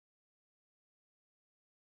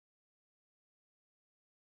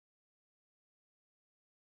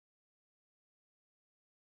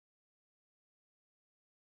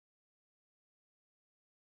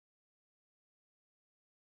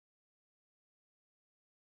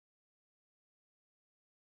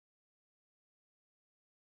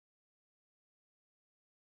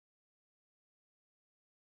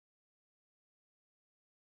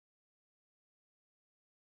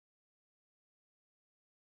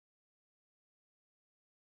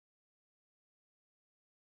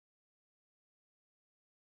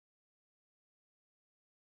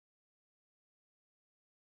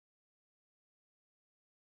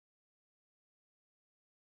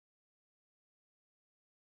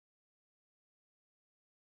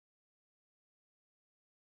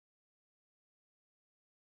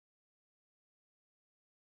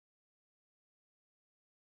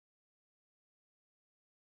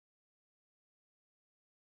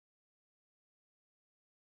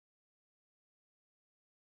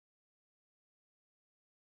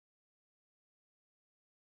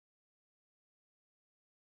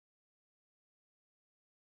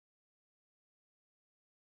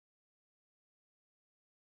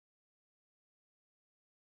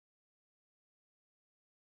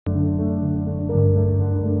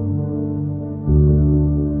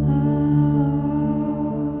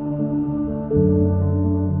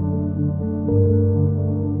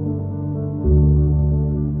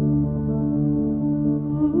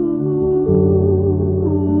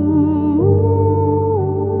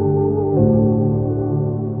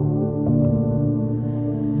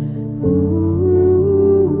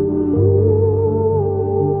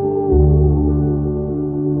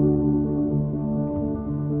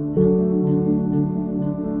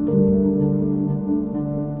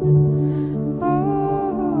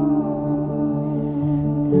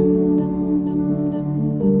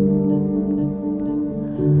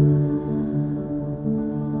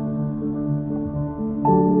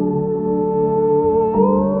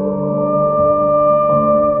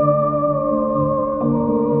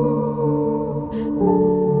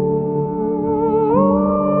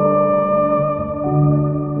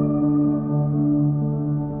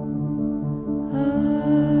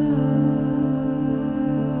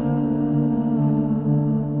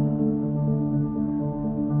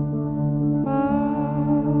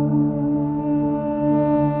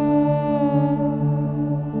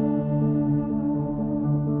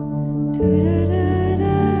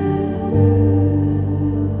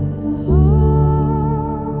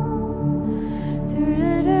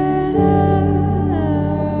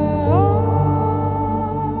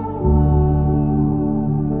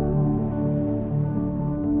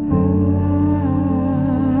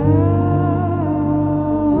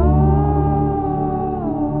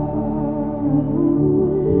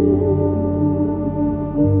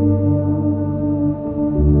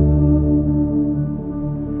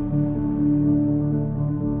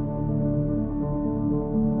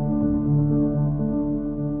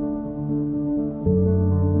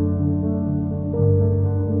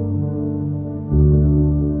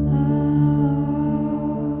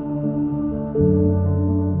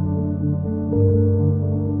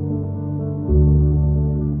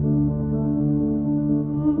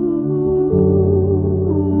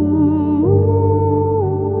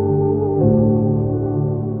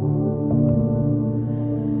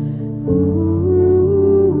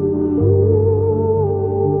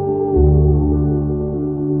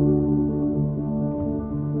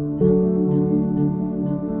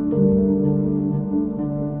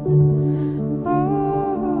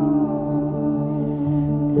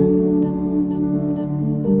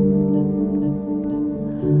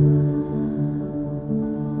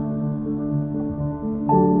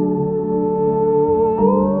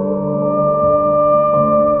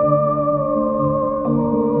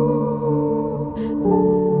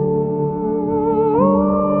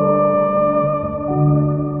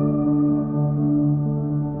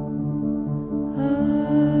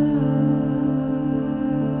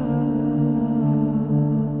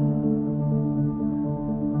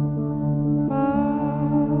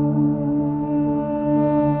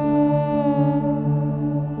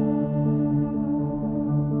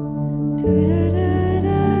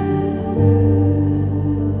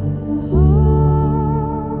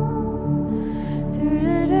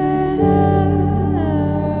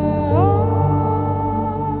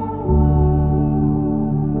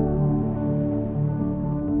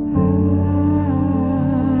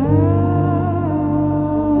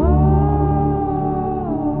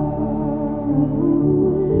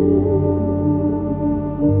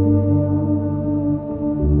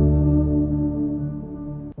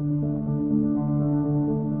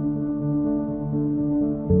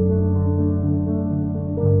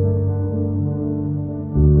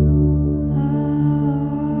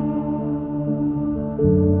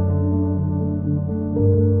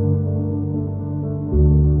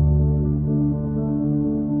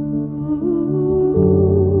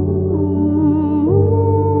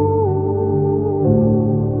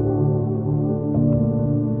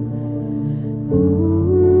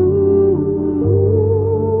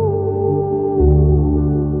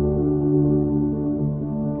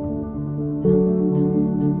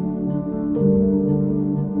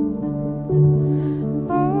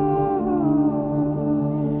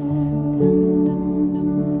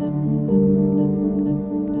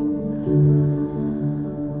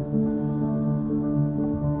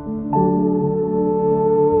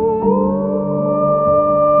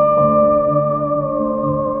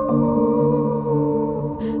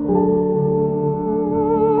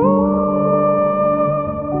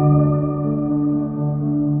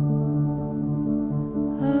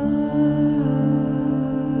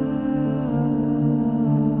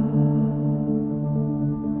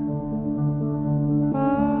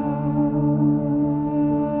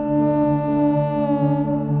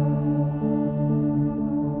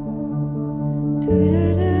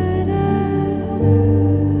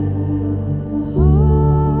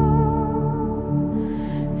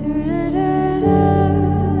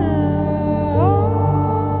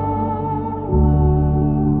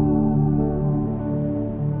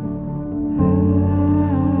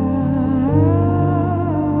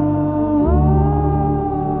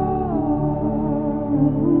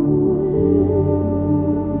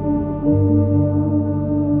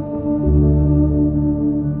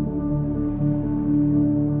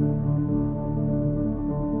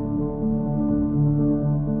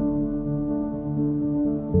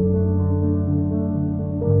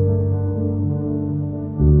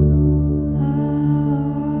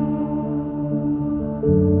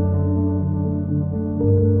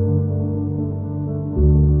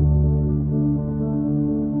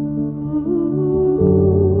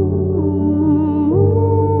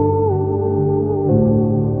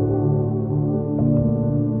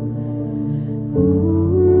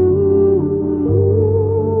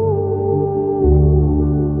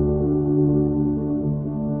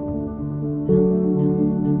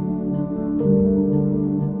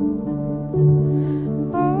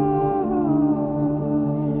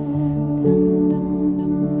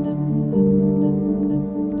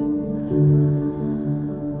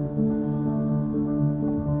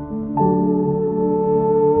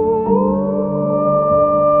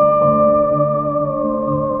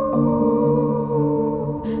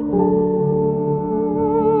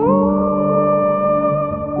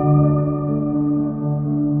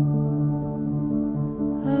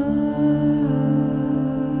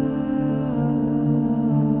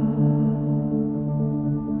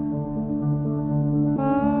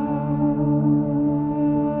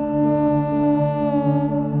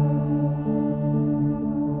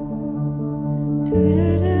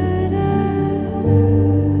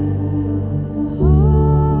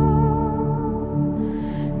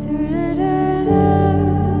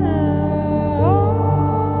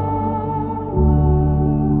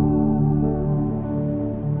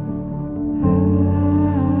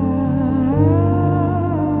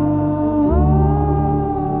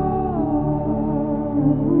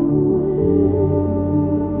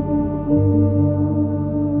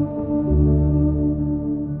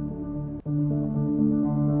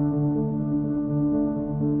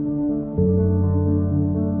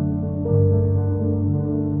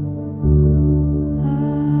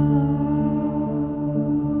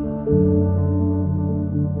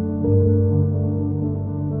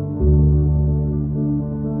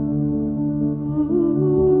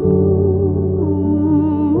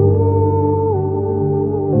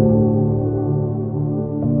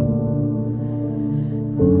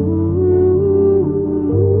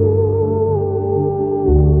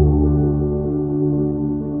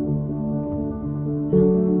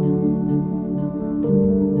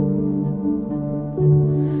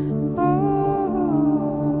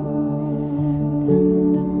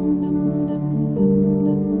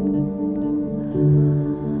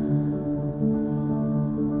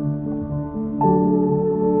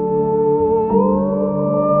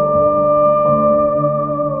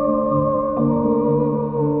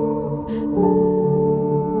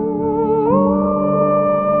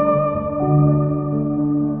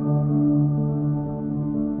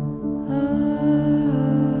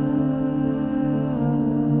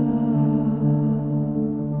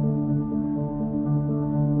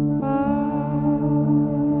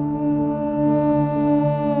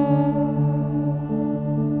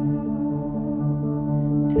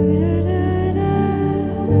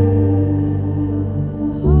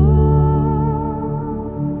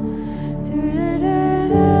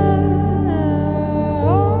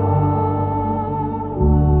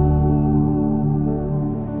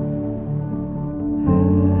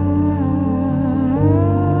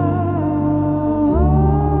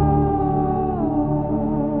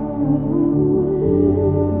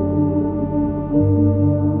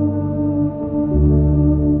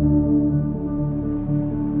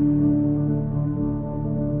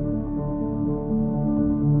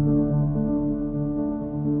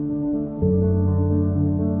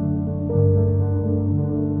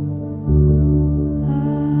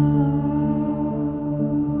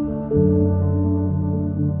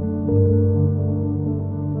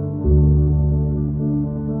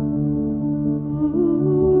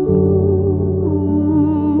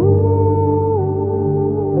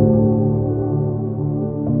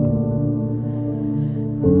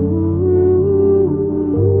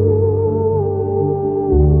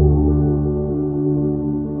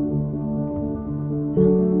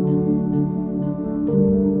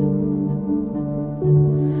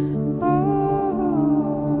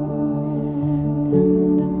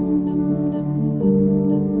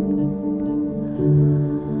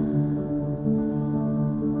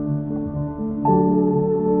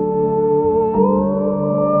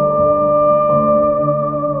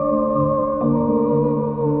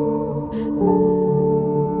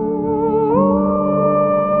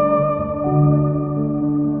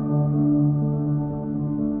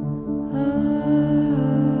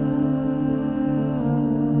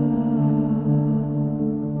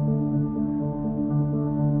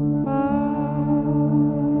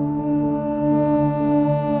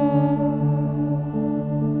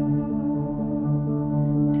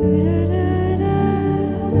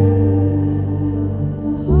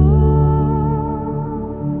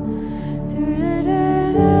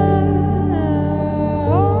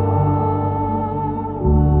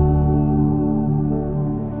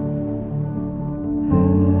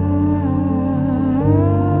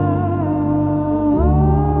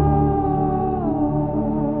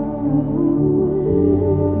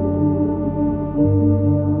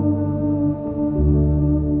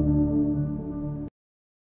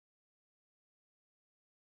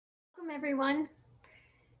Everyone.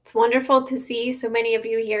 It's wonderful to see so many of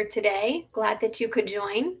you here today. Glad that you could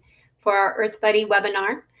join for our Earth Buddy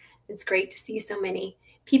webinar. It's great to see so many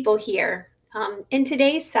people here. In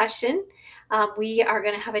today's session, we are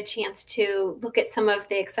going to have a chance to look at some of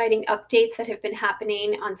the exciting updates that have been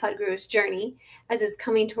happening on Sadhguru's journey as it's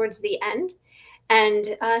coming towards the end,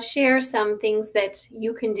 and share some things that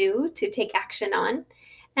you can do to take action on.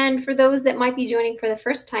 And for those that might be joining for the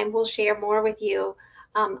first time, we'll share more with you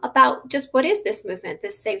about just what is this movement,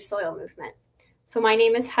 this Save Soil movement. So my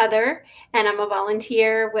name is Heather, and I'm a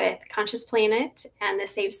volunteer with Conscious Planet and the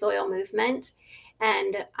Save Soil movement.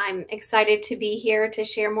 And I'm excited to be here to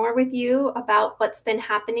share more with you about what's been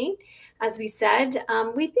happening. As we said,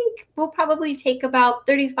 we think we'll probably take about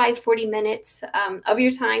 35-40 minutes of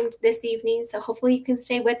your time this evening. So hopefully you can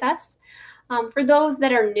stay with us. For those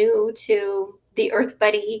that are new to the Earth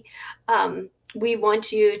Buddy, we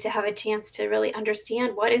want you to have a chance to really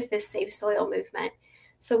understand what is this Save Soil movement.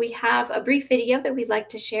 So we have a brief video that we'd like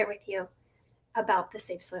to share with you about the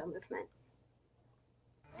Save Soil movement.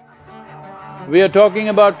 We are talking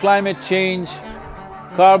about climate change,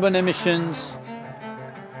 carbon emissions,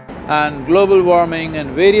 and global warming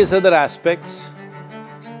and various other aspects.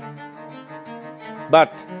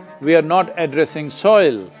 But we are not addressing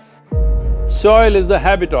soil. Soil is the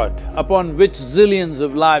habitat upon which zillions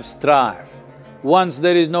of lives thrive. Once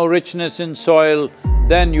there is no richness in soil,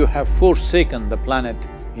 then you have forsaken the planet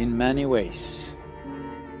in many ways.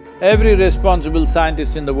 Every responsible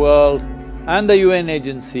scientist in the world and the UN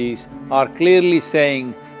agencies are clearly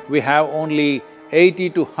saying we have only 80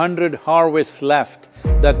 to 100 harvests left.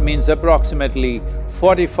 That means approximately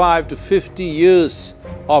 45 to 50 years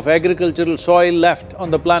of agricultural soil left on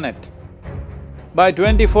the planet. By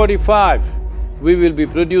 2045, we will be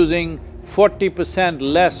producing 40%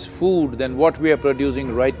 less food than what we are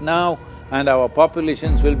producing right now, and our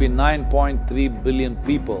populations will be 9.3 billion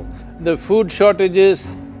people. The food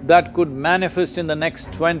shortages that could manifest in the next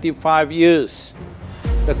 25 years,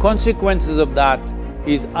 the consequences of that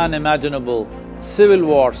is unimaginable. Civil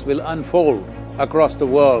wars will unfold across the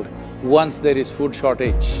world once there is food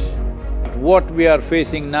shortage. What we are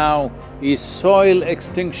facing now is soil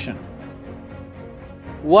extinction.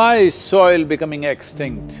 Why is soil becoming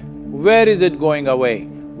extinct? Where is it going away?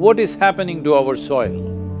 What is happening to our soil?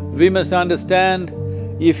 We must understand,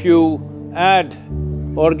 if you add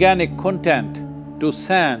organic content to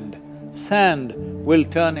sand, sand will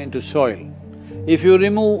turn into soil. If you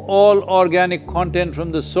remove all organic content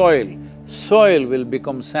from the soil, soil will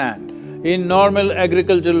become sand. In normal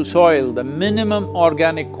agricultural soil, the minimum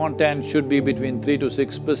organic content should be between 3 to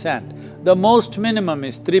 6%. The most minimum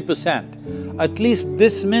is 3%. At least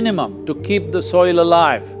this minimum to keep the soil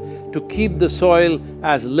alive, to keep the soil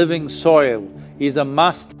as living soil is a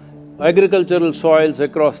must. Agricultural soils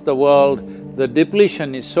across the world, the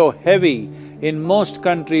depletion is so heavy, in most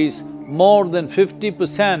countries, more than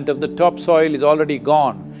 50% of the topsoil is already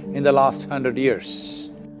gone in the last 100 years.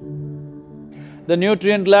 The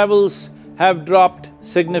nutrient levels have dropped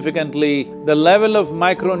significantly. The level of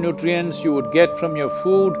micronutrients you would get from your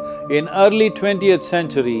food in early 20th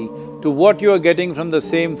century to what you are getting from the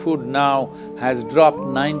same food now has dropped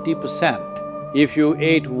 90%. If you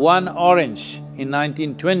ate one orange in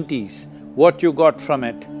 1920s, what you got from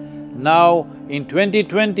it, now in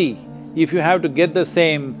 2020, if you have to get the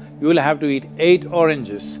same, you will have to eat 8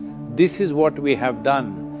 oranges. This is what we have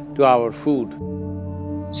done to our food.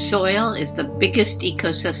 Soil is the biggest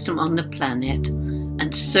ecosystem on the planet,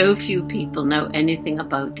 and so few people know anything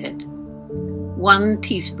about it. 1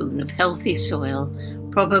 teaspoon of healthy soil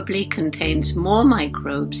probably contains more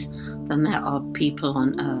microbes than there are people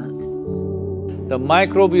on Earth. The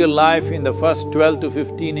microbial life in the first 12 to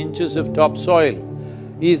 15 inches of topsoil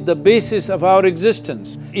is the basis of our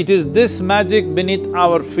existence. It is this magic beneath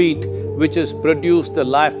our feet which has produced the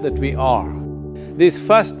life that we are. This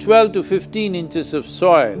first 12 to 15 inches of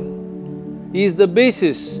soil is the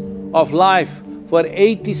basis of life for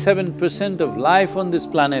 87% of life on this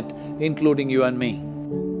planet, including you and me.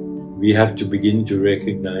 We have to begin to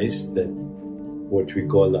recognize that what we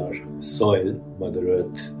call our soil, Mother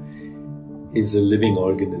Earth, is a living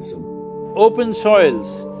organism. Open soils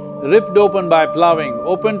ripped open by plowing,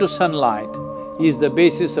 open to sunlight, is the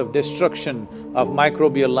basis of destruction of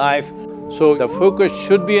microbial life. So the focus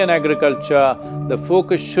should be on agriculture, the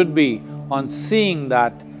focus should be on seeing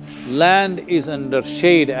that land is under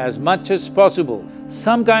shade as much as possible,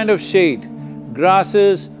 some kind of shade,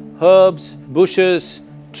 grasses, herbs, bushes,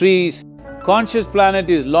 trees. Conscious Planet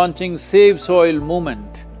is launching Save Soil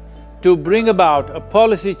movement to bring about a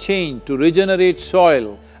policy change to regenerate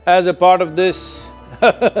soil. As a part of this,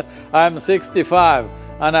 I'm 65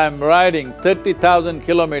 and I'm riding 30,000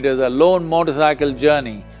 kilometers, a lone motorcycle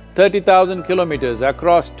journey, 30,000 kilometers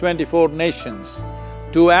across 24 nations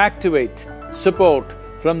to activate support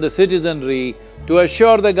from the citizenry to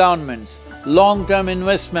assure the governments long-term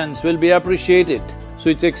investments will be appreciated. So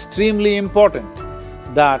it's extremely important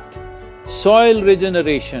that soil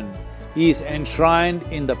regeneration is enshrined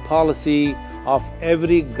in the policy of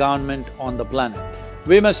every government on the planet.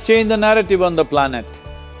 We must change the narrative on the planet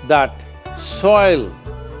that soil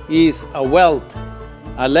is a wealth,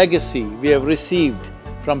 a legacy we have received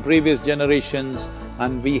from previous generations,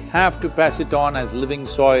 and we have to pass it on as living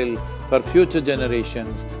soil for future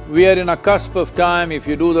generations. We are in a cusp of time. If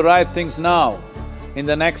you do the right things now, in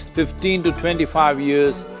the next 15 to 25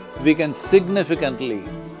 years, we can significantly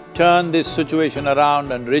turn this situation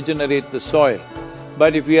around and regenerate the soil.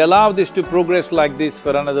 But if we allow this to progress like this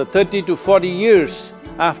for another 30 to 40 years,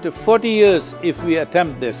 after 40 years if we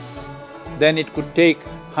attempt this, then it could take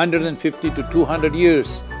 150 to 200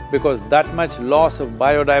 years because that much loss of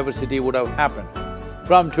biodiversity would have happened.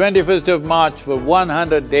 From 21st of March for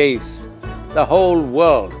 100 days, the whole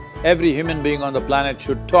world, every human being on the planet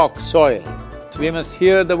should talk soil. We must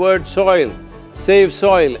hear the word soil, save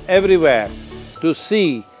soil everywhere to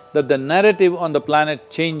see that the narrative on the planet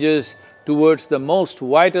changes towards the most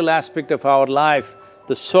vital aspect of our life,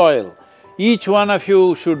 the soil. Each one of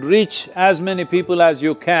you should reach as many people as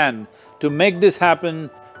you can to make this happen.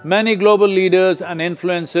 Many global leaders and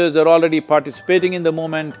influencers are already participating in the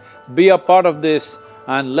movement. Be a part of this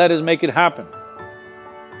and let us make it happen.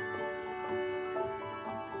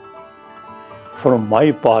 From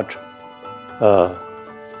my part,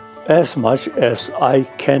 as much as I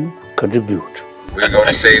can contribute. We're going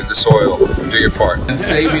to save the soil. Do your part. And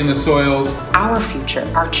saving the soils. Our future,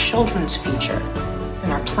 our children's future,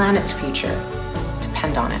 and our planet's future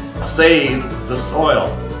depend on it. Save the soil.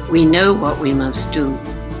 We know what we must do,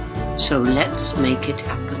 so let's make it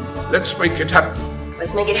happen. Let's make it happen.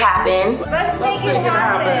 Let's make it happen. Let's make it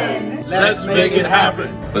happen. Let's make it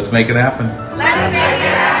happen. Let's make it happen. Let's make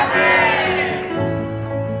it happen.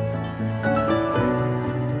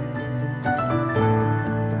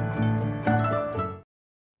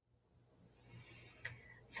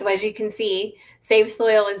 So as you can see, Save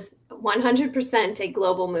Soil is 100% a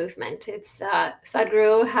global movement.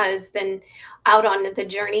 Sadhguru has been out on the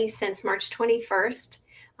journey since March 21st,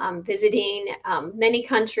 visiting many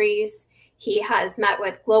countries. He has met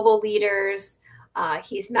with global leaders,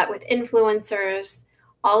 he's met with influencers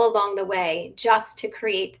all along the way just to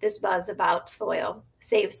create this buzz about soil,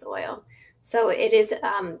 save soil. So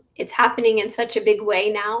it's happening in such a big way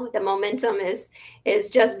now. The momentum is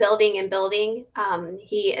just building and building.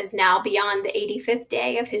 He is now beyond the 85th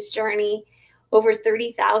day of his journey, over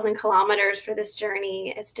 30,000 kilometers for this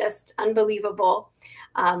journey. It's just unbelievable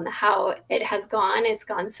how it has gone. It's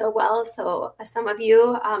gone so well. So some of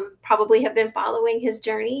you probably have been following his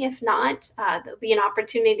journey. If not, there'll be an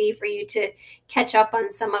opportunity for you to catch up on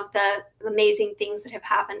some of the amazing things that have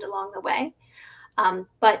happened along the way.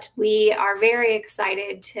 But we are very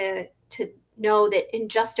excited to know that in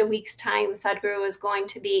just a week's time, Sadhguru is going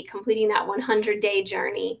to be completing that 100-day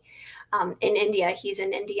journey in India. He's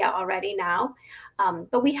in India already now.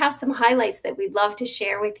 But we have some highlights that we'd love to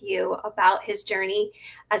share with you about his journey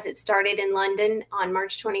as it started in London on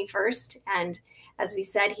March 21st. And as we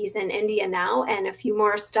said, he's in India now and a few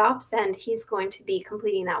more stops, and he's going to be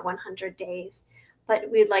completing that 100 days.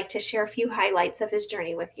 But we'd like to share a few highlights of his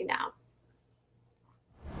journey with you now.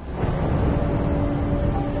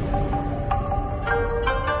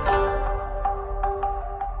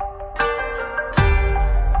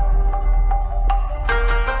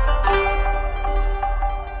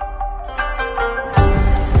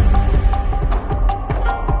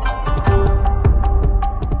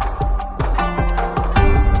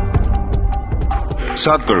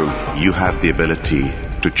 Sadhguru, you have the ability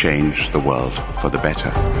to change the world for the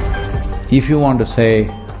better. If you want to say,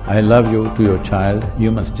 I love you to your child, you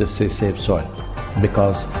must just say save soil,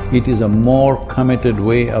 because it is a more committed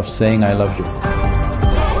way of saying I love you.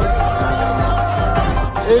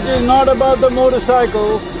 It is not about the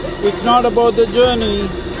motorcycle, it's not about the journey,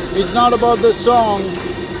 it's not about the song,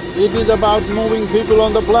 It is about moving people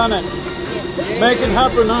on the planet. Make it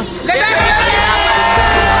happen, huh?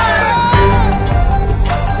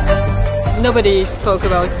 Nobody spoke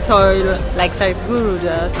about soil like Sadhguru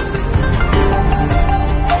does.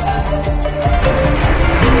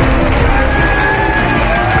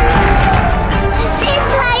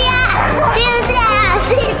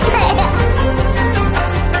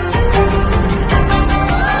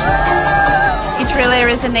 It really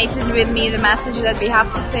resonated with me, the message that we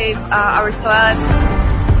have to save our soil.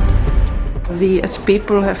 We as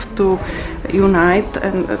people have to unite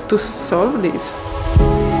and to solve this.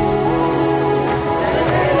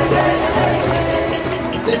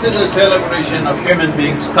 This is a celebration of human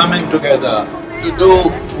beings coming together to do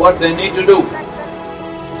what they need to do.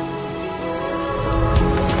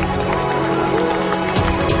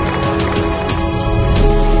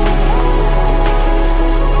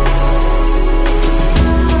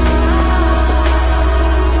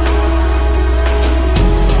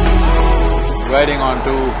 Riding on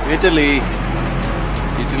to Italy.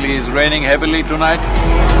 Italy is raining heavily tonight.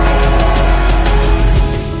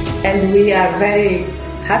 And we are very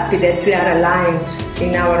happy that we are aligned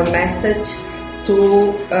in our message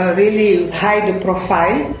to really hide the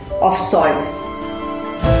profile of soils.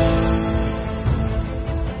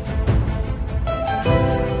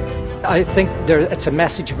 I think it's a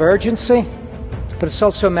message of urgency, but it's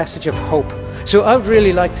also a message of hope. So I would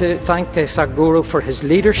really like to thank Sadhguru for his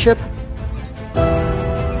leadership.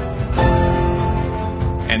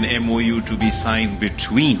 An MOU to be signed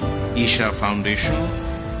between Isha Foundation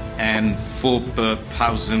and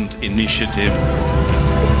 4,000 Initiative.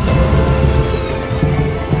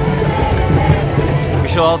 We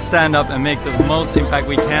should all stand up and make the most impact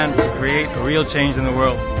we can to create a real change in the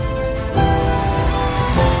world.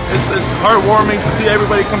 It's heartwarming to see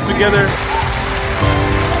everybody come together.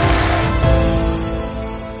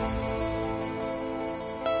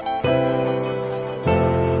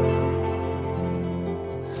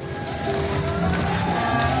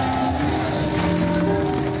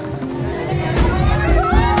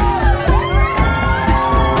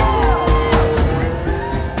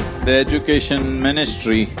 The Education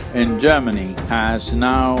Ministry in Germany has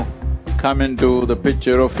now come into the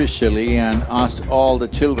picture officially and asked all the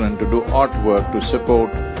children to do artwork to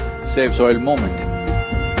support Save Soil movement.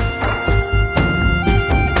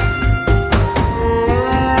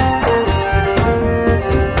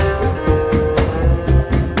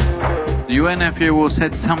 The UNFAO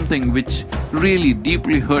said something which really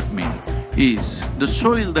deeply hurt me, is the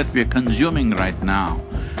soil that we are consuming right now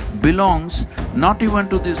belongs not even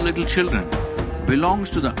to these little children,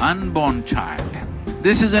 belongs to the unborn child.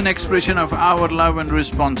 This is an expression of our love and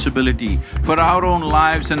responsibility for our own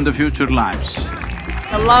lives and the future lives.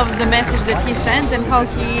 I love the message that he sent and how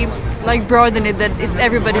he broadened it, that it's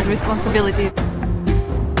everybody's responsibility.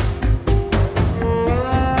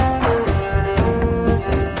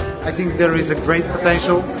 I think there is a great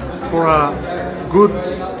potential for a good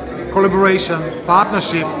collaboration,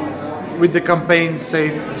 partnership with the campaign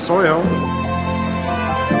Save the Soil.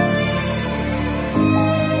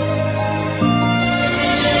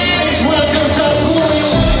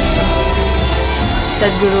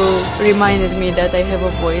 Sadhguru reminded me that I have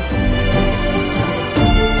a voice.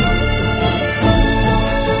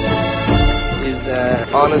 Is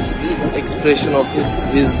an honest expression of his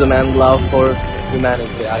wisdom and love for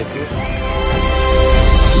humanity, I think.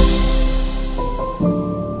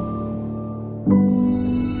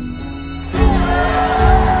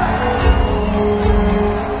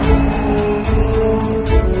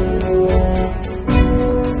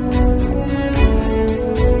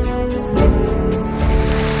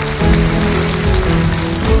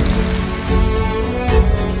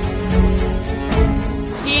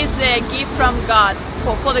 From God,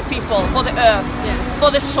 for the people, for the earth, yes, for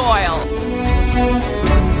the soil.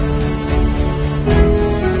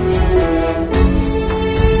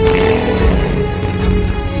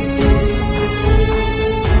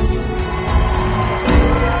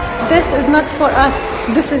 This is not for us,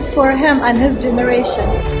 this is for him and his generation.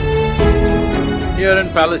 Here in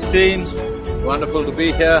Palestine, wonderful to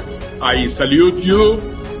be here. I salute you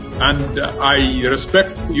and I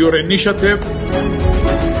respect your initiative.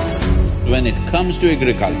 When it comes to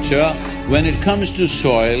agriculture, when it comes to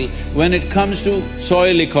soil, when it comes to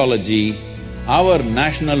soil ecology, our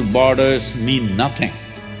national borders mean nothing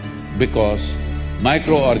because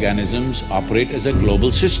microorganisms operate as a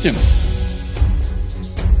global system.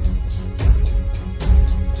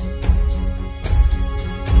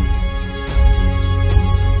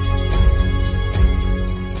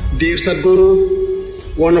 Dear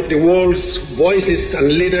Sadhguru, one of the world's voices and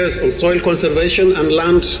leaders on soil conservation and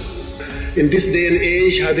land. In this day and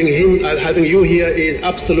age, having you here is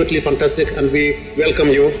absolutely fantastic, and we welcome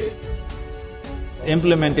you.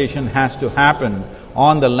 Implementation has to happen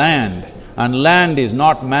on the land, and land is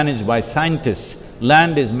not managed by scientists,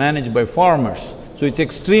 land is managed by farmers. So it's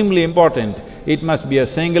extremely important. It must be a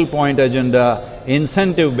single point agenda,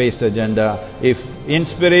 incentive-based agenda. If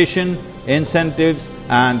inspiration, incentives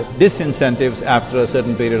and disincentives after a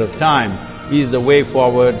certain period of time is the way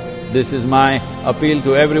forward, this is my appeal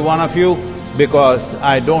to every one of you, because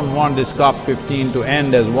I don't want this COP15 to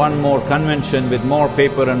end as one more convention with more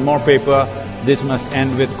paper and more paper. This must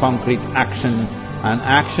end with concrete action, and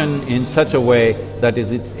action in such a way that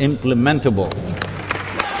it's implementable.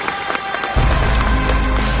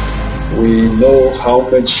 We know how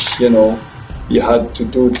much, you had to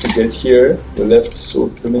do to get here. You left so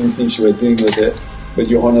many things you were doing with it, but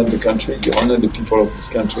you honored the country, you honored the people of this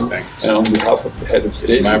country. And on behalf of the head of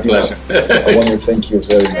state, it's my pleasure. I want to thank you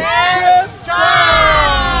very much.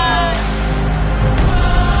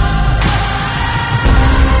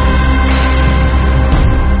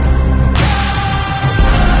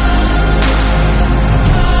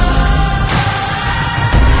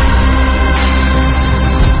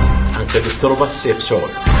 بالتربة safe soil.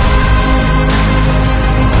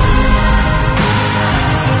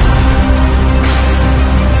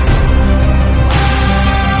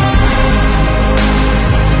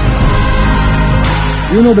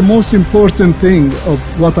 The most important thing of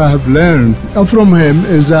what I have learned from him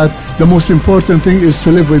is that the most important thing is to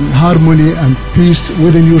live in harmony and peace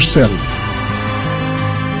within yourself.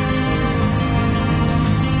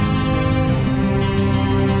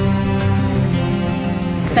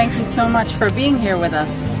 Thank you so much for being here with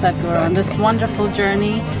us, Sadhguru, on this wonderful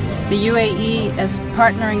journey. The UAE is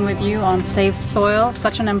partnering with you on Safe Soil,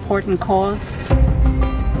 such an important cause.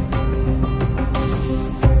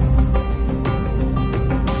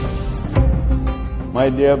 My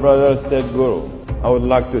dear brother Sadhguru, I would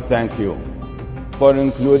like to thank you for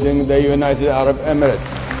including the United Arab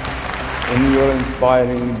Emirates in your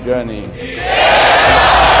inspiring journey.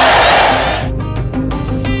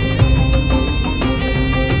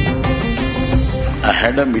 I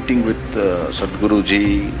had a meeting with Sadhguru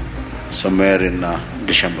ji somewhere in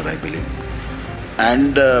December, I believe.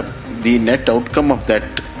 And the net outcome of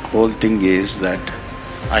that whole thing is that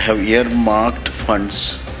I have earmarked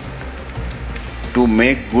funds to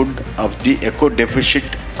make good of the eco deficit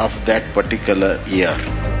of that particular year.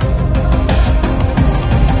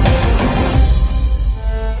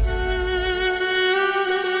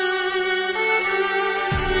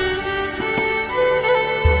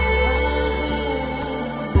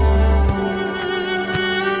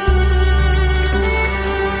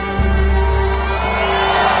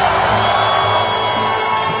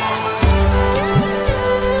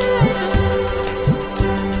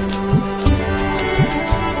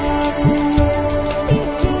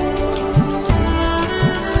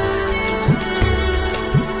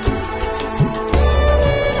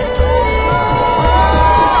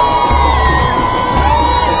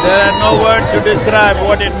 There are no words to describe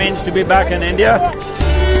what it means to be back in India.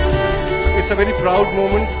 It's a very proud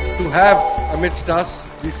moment to have amidst us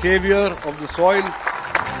the savior of the soil.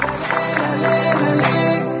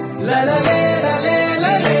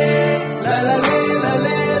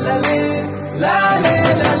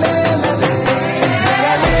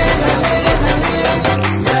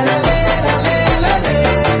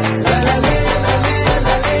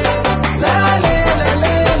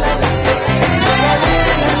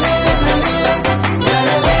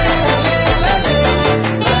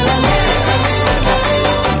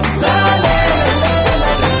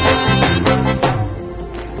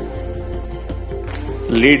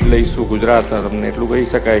 Lead લઈશું ગુજરાત તમને એટલું કહી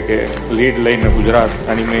શકાય કે lead લઈને ગુજરાત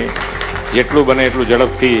આની મેં જેટલું બને એટલું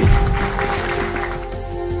ઝડપથી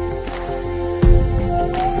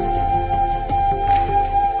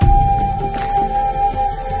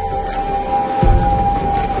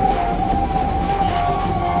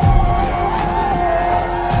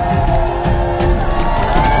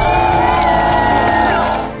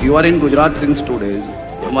You are in Gujarat since 2 days.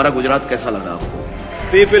 हमारा गुजरात कैसा लगा आपको?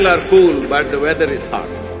 People are cool, but the weather is hot.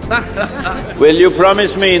 Will you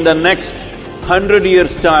promise me in the next 100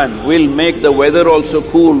 years' time, we'll make the weather also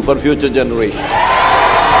cool for future generations?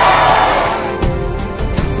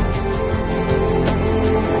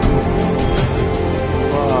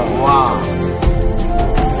 Wow.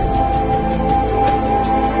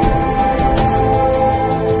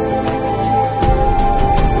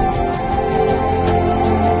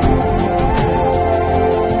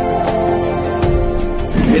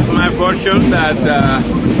 It's my fortune special that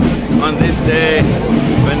on this day,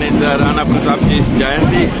 when it's Rana Pratapji's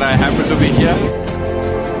Jayanti, I happen to be here.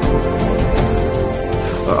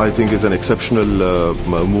 I think is an exceptional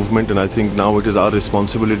movement, and I think now it is our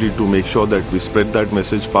responsibility to make sure that we spread that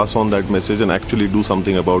message, pass on that message, and actually do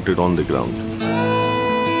something about it on the ground.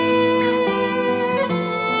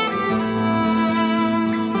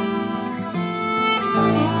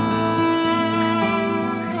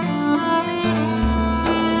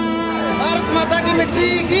 Bharat माता की मिट्टी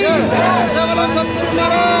की जय बोलो सतगुरु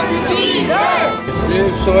महाराज की जय।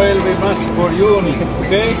 Save soil we must for you only,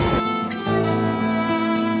 okay?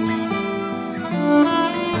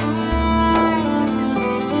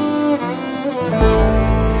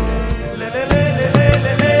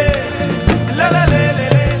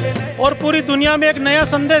 और पूरी दुनिया में एक नया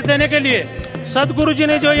संदेश देने के लिए सदगुरु जी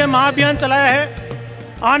ने जो ये महाअभियान चलाया है,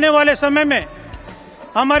 आने वाले समय में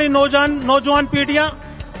हमारी नौजवान पीढ़ियां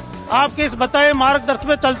आपके इस बताए मार्गदर्शन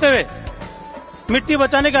पे चलते हुए मिट्टी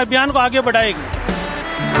बचाने के अभियान को आगे बढ़ाएगी।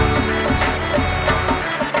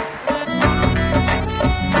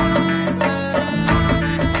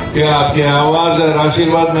 क्या आपकी आवाज और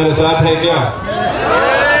आशीर्वाद मेरे साथ है क्या?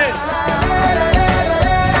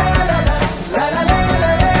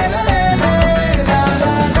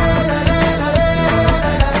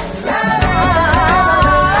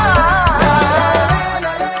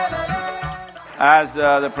 As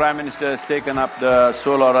the Prime Minister has taken up the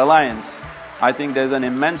Solar Alliance, I think there's an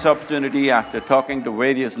immense opportunity. After talking to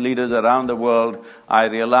various leaders around the world, I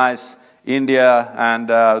realize India and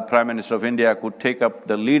the Prime Minister of India could take up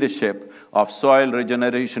the leadership of soil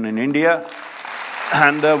regeneration in India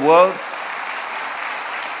and the world.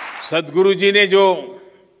 सदगुरु जी ने जो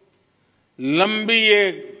लंबी ये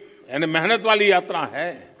यानी मेहनत वाली यात्रा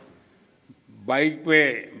है, बाइक पे,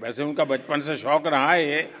 वैसे उनका बचपन से शौक रहा है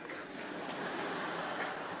ये,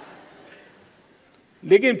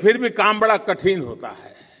 लेकिन फिर भी काम बड़ा कठिन होता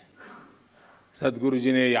है। सदगुरु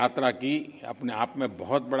जी ने यात्रा की, अपने आप में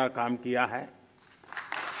बहुत बड़ा काम किया है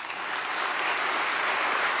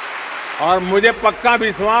और मुझे पक्का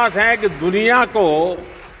विश्वास है कि दुनिया को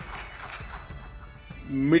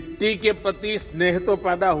मिट्टी के प्रति स्नेह तो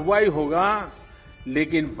पैदा हुआ ही होगा,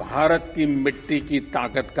 लेकिन भारत की मिट्टी की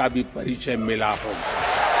ताकत का भी परिचय मिला होगा।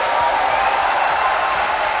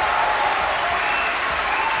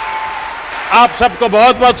 आप सबको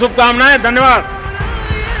बहुत बहुत शुभकामनाएं, धन्यवाद।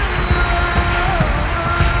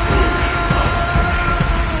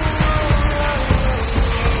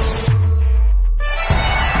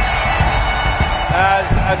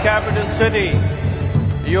 As a capital city,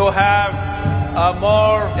 you have a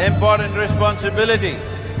more important responsibility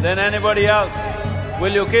than anybody else.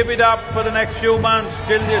 Will you keep it up for the next few months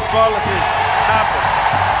till these policies happen?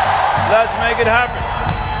 Let's make it happen.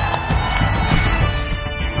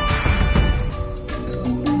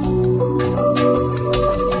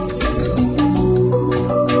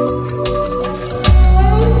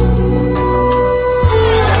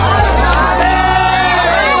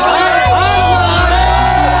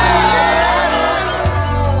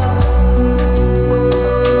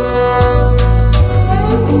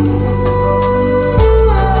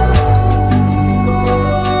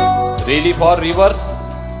 Rally for reverse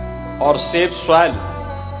और save soil,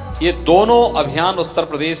 ये दोनों अभियान उत्तर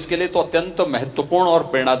प्रदेश के लिए तो अत्यंत महत्वपूर्ण और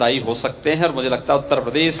प्रेरणादायी हो सकते हैं और मुझे लगता है उत्तर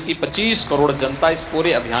प्रदेश की 25 करोड़ जनता इस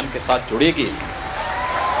पूरे अभियान के साथ जुड़ेगी,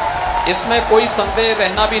 इसमें कोई संदेह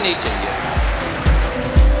रहना भी नहीं चाहिए।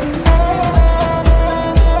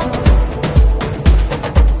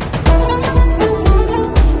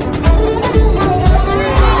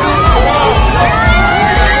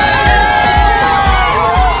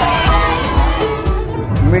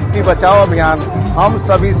 मिट्टी बचाओ अभियान, हम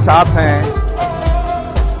सभी साथ हैं।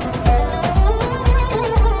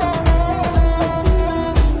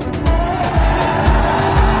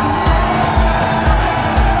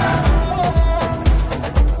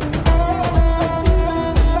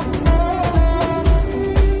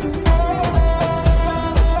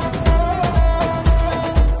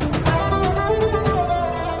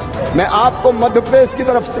 मैं आपको मध्य प्रदेश की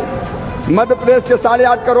तरफ से, मध्य प्रदेश के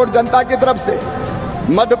 8.5 करोड़ जनता की तरफ से,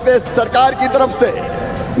 मध्य प्रदेश सरकार की तरफ से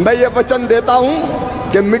मैं ये वचन देता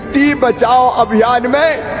हूं कि मिट्टी बचाओ अभियान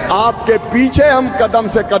में आपके पीछे हम कदम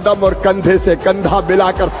से कदम और कंधे से कंधा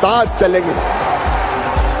मिलाकर साथ चलेंगे।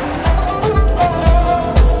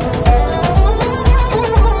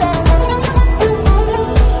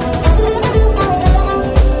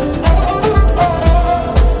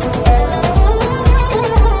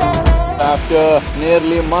 After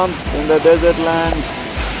nearly a month in the desert lands,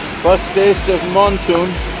 first taste of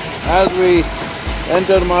monsoon as we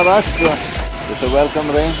enter Maharashtra. It's a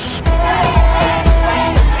welcome rain.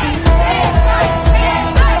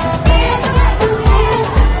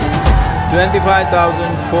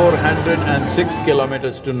 $25,406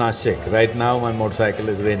 kilometers to Nashik. Right now my motorcycle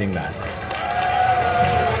is reading that.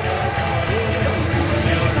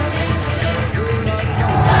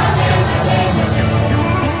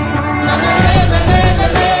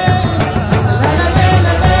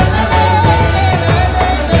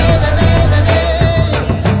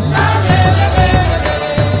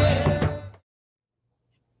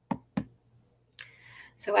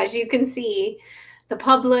 So as you can see, the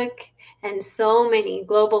public and so many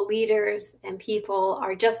global leaders and people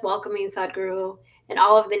are just welcoming Sadhguru in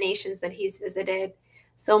all of the nations that he's visited.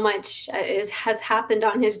 So much has happened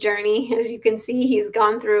on his journey. As you can see, he's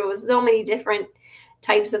gone through so many different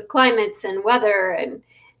types of climates and weather,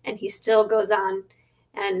 and he still goes on.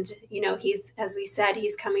 And, you know, he's, as we said,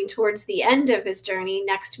 he's coming towards the end of his journey.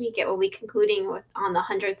 Next week, it will be concluding on the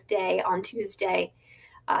 100th day on Tuesday,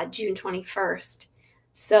 June 21st.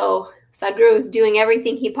 So Sadhguru is doing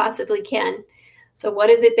everything he possibly can. So what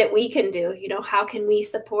is it that we can do? You know, how can we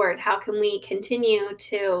support? How can we continue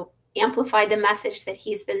to amplify the message that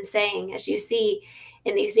he's been saying? As you see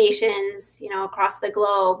in these nations, you know, across the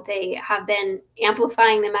globe, they have been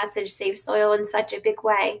amplifying the message, save soil, in such a big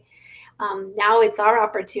way. Now it's our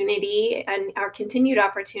opportunity and our continued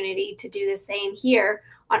opportunity to do the same here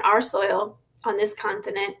on our soil, on this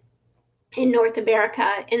continent, in North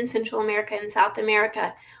America, in Central America, in South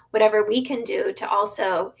America, whatever we can do to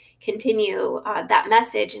also continue that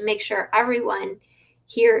message and make sure everyone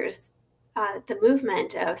hears the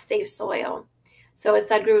movement of Save Soil. So as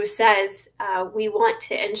Sadhguru says, we want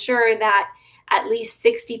to ensure that at least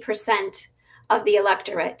 60% of the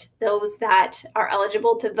electorate, those that are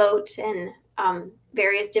eligible to vote in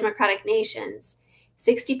various democratic nations,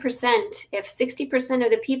 60%, if 60%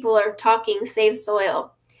 of the people are talking Save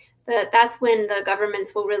Soil, that's when the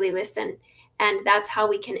governments will really listen. And that's how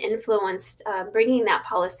we can influence bringing that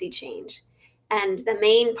policy change. And the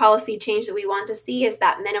main policy change that we want to see is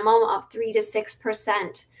that minimum of 3 to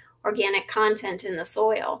 6% organic content in the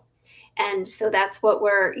soil. And so that's what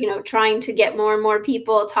we're, you know, trying to get more and more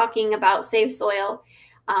people talking about Save Soil.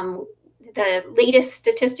 The latest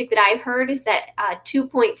statistic that I've heard is that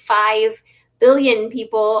 2.5 billion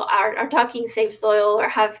people are talking Save Soil or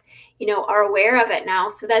have, you know, are aware of it now.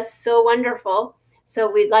 So that's so wonderful. So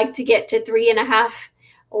we'd like to get to 3.5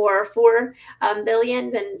 or 4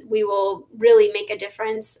 billion, then we will really make a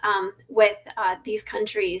difference with these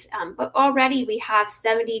countries. But already we have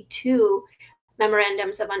 72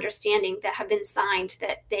 memorandums of understanding that have been signed,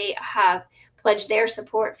 that they have pledged their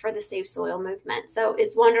support for the Save Soil movement. So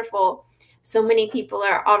it's wonderful. So many people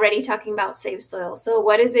are already talking about Save Soil. So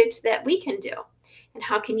what is it that we can do? And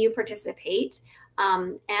how can you participate?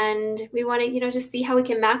 And we want to, you know, just see how we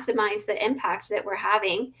can maximize the impact that we're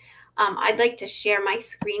having. I'd like to share my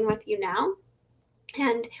screen with you now.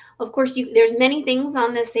 And of course, there's many things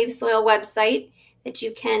on the Save Soil website that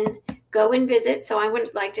you can go and visit. So I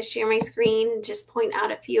would like to share my screen and just point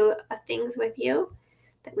out a few things with you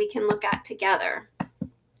that we can look at together.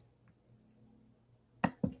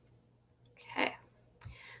 Okay.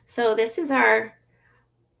 So this is the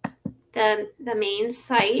main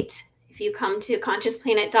site. If you come to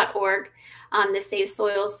consciousplanet.org, the Save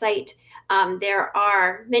Soil site, there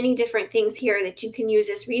are many different things here that you can use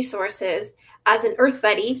as resources as an Earth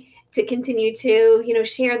Buddy to continue to, you know,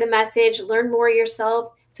 share the message, learn more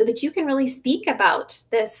yourself, so that you can really speak about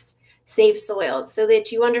this Save Soil, so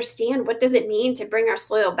that you understand what does it mean to bring our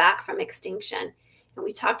soil back from extinction. And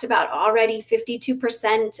we talked about already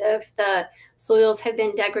 52% of the soils have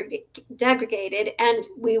been degraded, and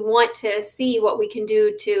we want to see what we can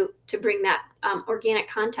do to bring that organic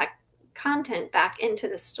content back into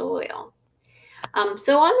the soil.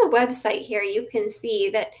 So on the website here, you can see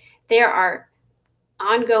that there are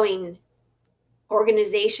ongoing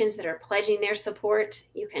organizations that are pledging their support.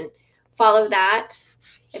 You can follow that.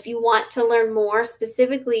 If you want to learn more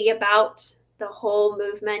specifically about the whole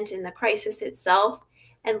movement and the crisis itself,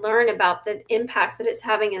 and learn about the impacts that it's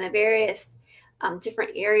having in the various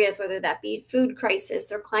different areas, whether that be food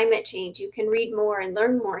crisis or climate change, you can read more and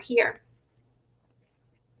learn more here.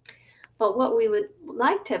 But what we would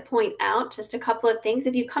like to point out, just a couple of things.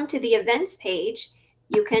 If you come to the events page,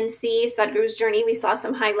 you can see Sadhguru's journey. We saw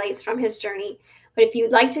some highlights from his journey. But if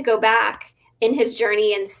you'd like to go back in his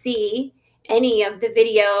journey and see any of the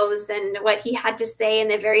videos and what he had to say in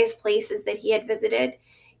the various places that he had visited,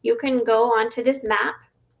 you can go onto this map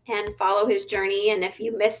and follow his journey. And if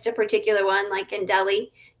you missed a particular one, like in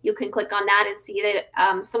Delhi, you can click on that and see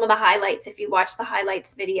that some of the highlights if you watch the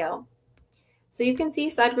highlights video. So you can see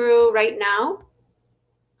Sadhguru right now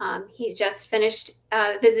He just finished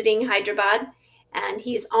visiting Hyderabad, and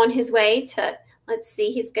he's on his way to, let's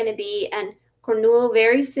see, he's going to be in Kurnool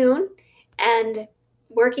very soon, and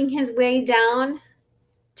working his way down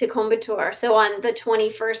to Coimbatore. So on the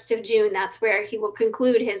 21st of June, that's where he will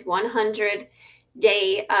conclude his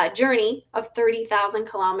 100-day journey of 30,000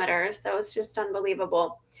 kilometers. So it's just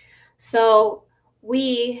unbelievable. So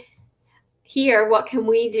we here, what can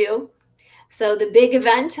we do? So the big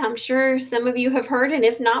event, I'm sure some of you have heard, and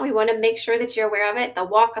if not, we want to make sure that you're aware of it, the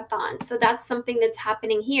walkathon. So that's something that's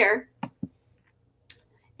happening here.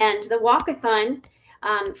 And the walkathon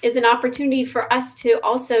is an opportunity for us to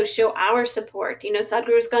also show our support. You know,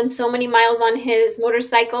 Sadhguru's gone so many miles on his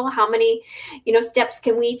motorcycle. How many, steps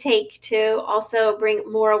can we take to also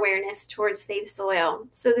bring more awareness towards Save Soil?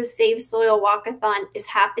 So the Save Soil Walkathon is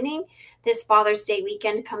happening this Father's Day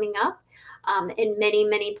weekend coming up in many,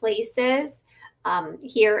 many places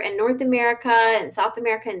here in North America and South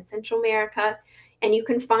America and Central America. And you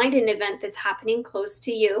can find an event that's happening close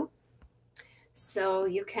to you. So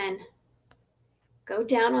you can go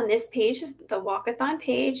down on this page, the walkathon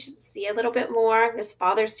page, see a little bit more. This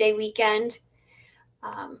Father's Day weekend,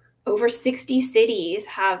 over 60 cities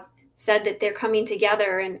have said that they're coming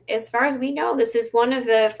together. And as far as we know, this is one of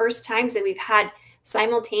the first times that we've had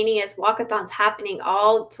simultaneous walkathons happening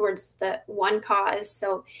all towards the one cause.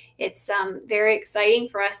 So it's very exciting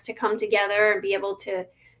for us to come together and be able to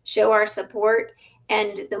show our support.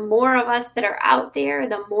 And the more of us that are out there,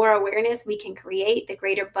 the more awareness we can create, the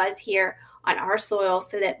greater buzz here on our soil,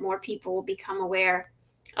 so that more people will become aware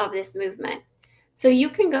of this movement. So you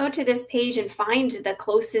can go to this page and find the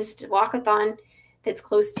closest walkathon that's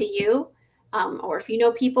close to you. Or if you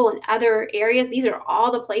know people in other areas, these are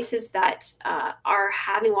all the places that are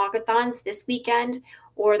having walkathons this weekend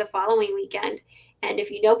or the following weekend. And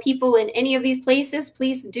if you know people in any of these places,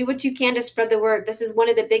 please do what you can to spread the word. This is one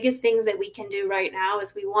of the biggest things that we can do right now,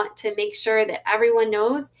 is we want to make sure that everyone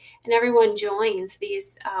knows and everyone joins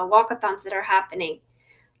these walkathons that are happening.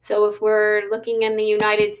 So if we're looking in the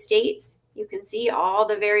United States, you can see all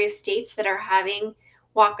the various states that are having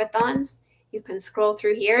walkathons. You can scroll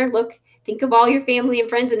through here, think of all your family and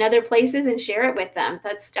friends in other places and share it with them.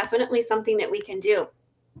 That's definitely something that we can do.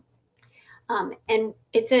 And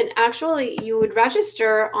it's you would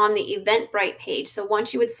register on the Eventbrite page. So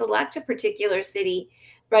once you would select a particular city,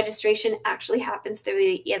 registration actually happens through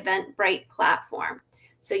the Eventbrite platform.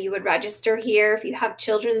 So you would register here. If you have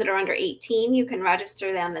children that are under 18, you can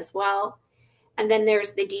register them as well. And then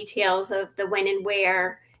there's the details of the when and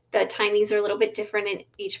where. The timings are a little bit different in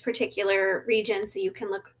each particular region, so you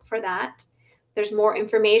can look for that. There's more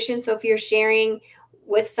information. So if you're sharing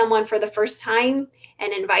with someone for the first time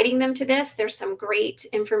and inviting them to this, there's some great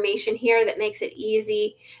information here that makes it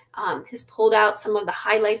easy. Has pulled out some of the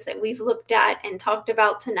highlights that we've looked at and talked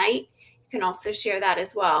about tonight. You can also share that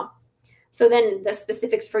as well. So then the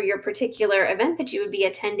specifics for your particular event that you would be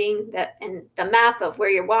attending, and the map of where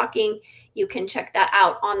you're walking, you can check that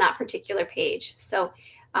out on that particular page. So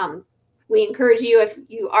we encourage you, if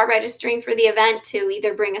you are registering for the event, to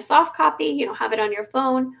either bring a soft copy, have it on your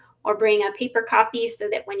phone, or bring a paper copy, so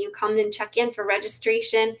that when you come and check in for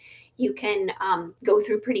registration, you can go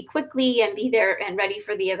through pretty quickly and be there and ready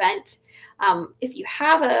for the event. If you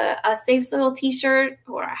have a Save Soil t-shirt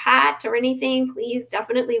or a hat or anything, please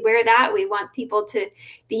definitely wear that. We want people to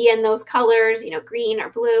be in those colors, green or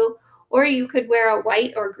blue. Or you could wear a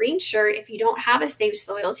white or green shirt. If you don't have a Save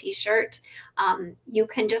Soil t-shirt, you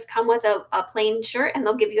can just come with a plain shirt, and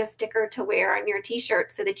they'll give you a sticker to wear on your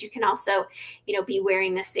t-shirt, so that you can also, be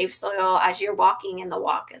wearing the Save Soil as you're walking in the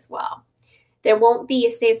walk as well. There won't be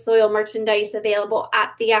a Save Soil merchandise available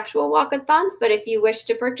at the actual walkathons, but if you wish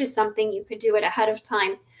to purchase something, you could do it ahead of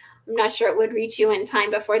time. I'm not sure it would reach you in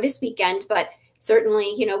time before this weekend, but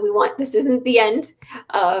certainly, this isn't the end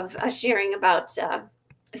of sharing about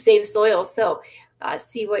Save Soil. So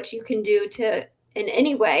see what you can do to, in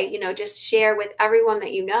any way, just share with everyone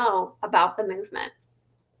that you know about the movement.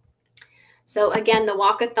 So again, the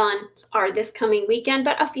walkathons are this coming weekend,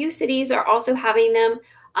 but a few cities are also having them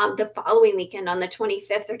the following weekend on the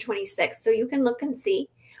 25th or 26th. So you can look and see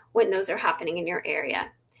when those are happening in your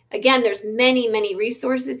area. Again, there's many, many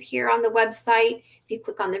resources here on the website. If you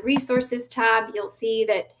click on the resources tab, you'll see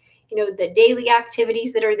that the daily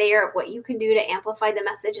activities that are there of what you can do to amplify the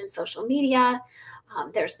message in social media.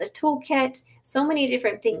 There's the toolkit, so many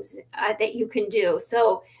different things that you can do.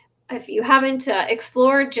 So if you haven't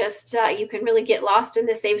explored, you can really get lost in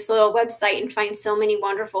the Save Soil website and find so many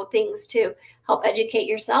wonderful things to help educate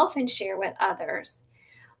yourself and share with others.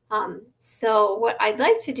 So what I'd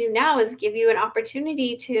like to do now is give you an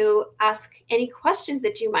opportunity to ask any questions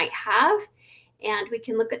that you might have. and we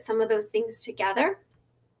can look at some of those things together.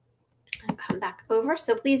 I'll come back over.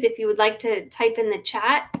 So please, if you would like to type in the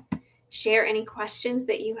chat, share any questions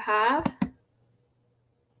that you have.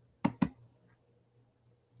 If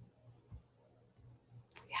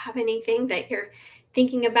you have anything that you're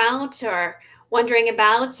thinking about or wondering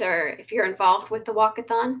about, or if you're involved with the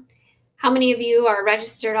walkathon. How many of you are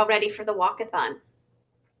registered already for the walkathon?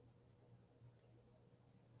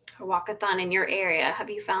 A walkathon in your area. Have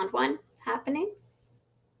you found one happening?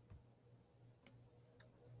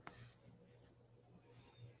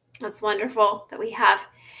 That's wonderful that we have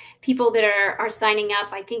people that are signing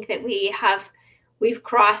up. I think that we've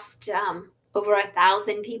crossed over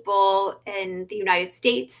 1,000 people in the United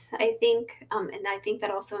States, I think, and I think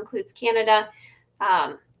that also includes Canada,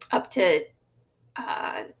 up to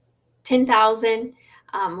 10,000.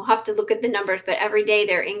 We'll have to look at the numbers, but every day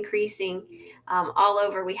they're increasing all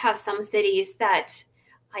over. We have some cities that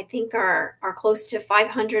I think are close to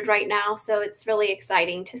 500 right now. So it's really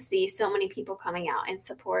exciting to see so many people coming out in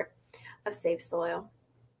support of Save Soil.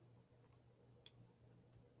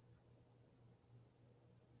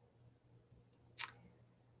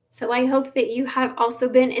 So I hope that you have also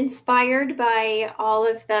been inspired by all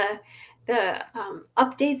of the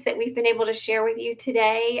updates that we've been able to share with you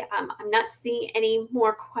today. I'm not seeing any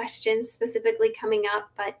more questions specifically coming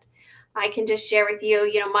up, but I can just share with you,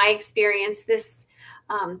 my experience this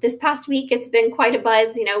past week. It's been quite a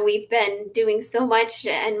buzz. We've been doing so much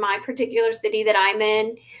in my particular city that I'm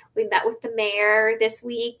in. We met with the mayor this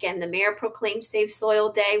week, and the mayor proclaimed Save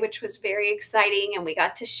Soil Day, which was very exciting. And we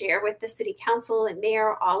got to share with the city council and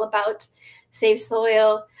mayor all about Save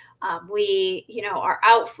Soil. We, are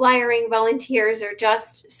out flyering. Volunteers are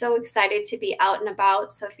just so excited to be out and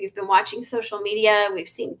about. So if you've been watching social media, we've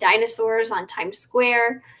seen dinosaurs on Times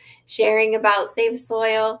Square sharing about Save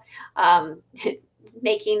Soil,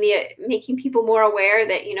 making people more aware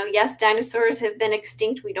that, yes, dinosaurs have been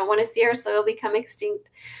extinct. We don't want to see our soil become extinct.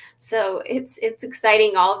 So it's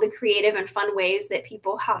exciting, all of the creative and fun ways that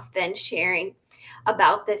people have been sharing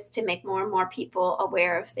about this to make more and more people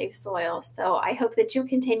aware of Save Soil. So I hope that you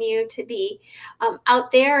continue to be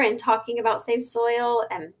out there and talking about Save Soil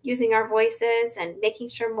and using our voices and making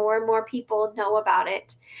sure more and more people know about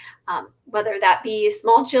it, whether that be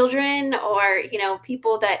small children or,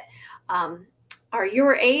 people that are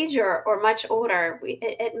your age or much older.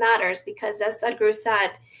 It matters, because as Sadhguru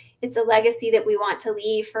said, it's a legacy that we want to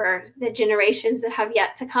leave for the generations that have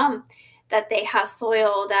yet to come, that they have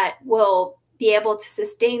soil that will be able to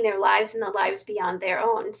sustain their lives and the lives beyond their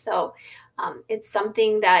own. So it's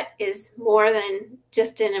something that is more than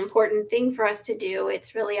just an important thing for us to do.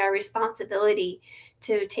 It's really our responsibility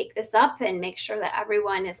to take this up and make sure that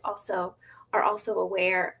everyone are also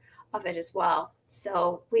aware of it as well.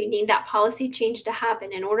 So we need that policy change to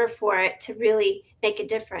happen in order for it to really make a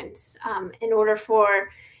difference, in order for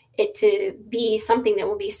it to be something that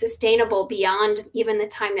will be sustainable beyond even the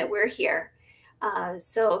time that we're here.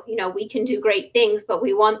 So, we can do great things, but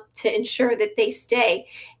we want to ensure that they stay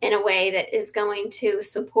in a way that is going to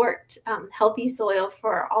support healthy soil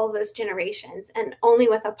for all those generations. And only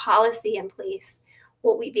with a policy in place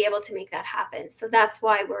will we be able to make that happen. So that's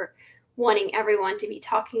why we're wanting everyone to be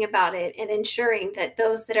talking about it and ensuring that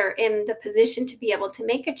those that are in the position to be able to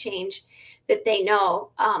make a change, that they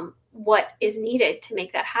know what is needed to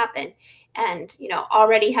make that happen. And,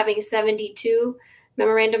 already having 72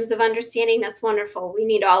 memorandums of understanding, that's wonderful. We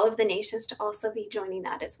need all of the nations to also be joining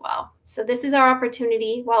that as well. So this is our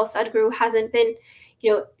opportunity. While Sadhguru hasn't been,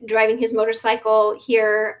 driving his motorcycle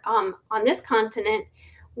here on this continent,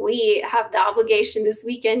 we have the obligation this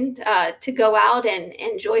weekend to go out and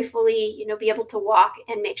joyfully, be able to walk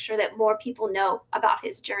and make sure that more people know about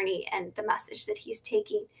his journey and the message that he's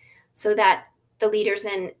taking, so that the leaders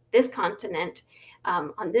in this continent,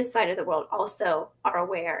 on this side of the world, also are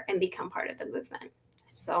aware and become part of the movement.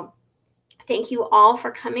 So thank you all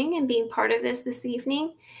for coming and being part of this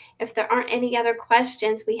evening. If there aren't any other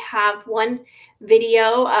questions, we have one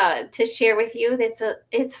video to share with you.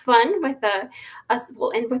 It's fun with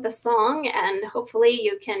we'll end with a song, and hopefully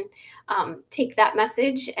you can take that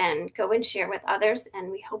message and go and share with others.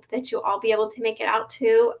 And we hope that you'll all be able to make it out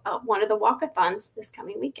to one of the walkathons this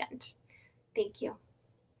coming weekend. Thank you.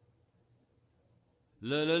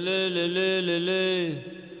 La la la la la la la.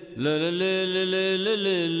 La la la la la la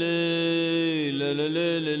la la la la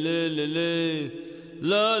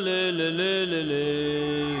la la la la la.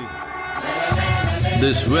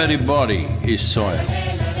 This very body is soil.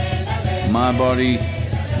 My body,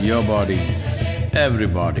 your body,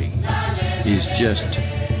 everybody is just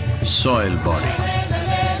soil body.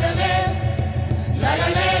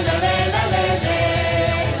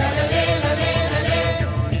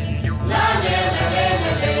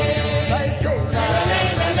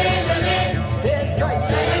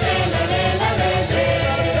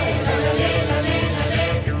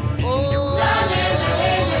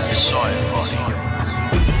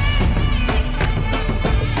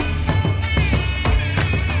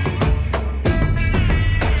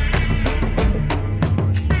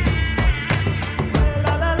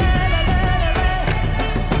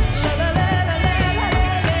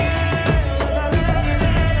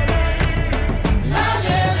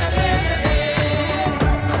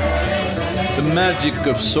 magic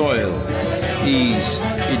of soil is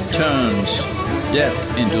it turns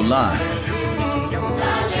death into life.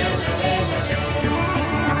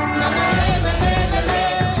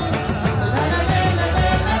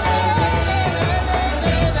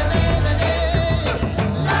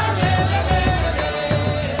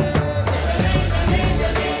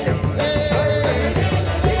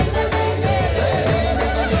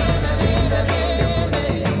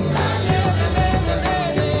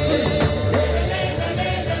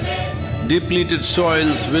 Depleted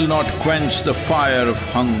soils will not quench the fire of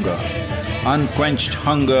hunger. Unquenched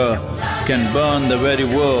hunger can burn the very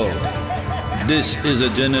world. This is a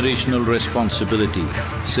generational responsibility.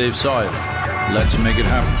 Save soil. Let's make it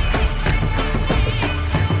happen.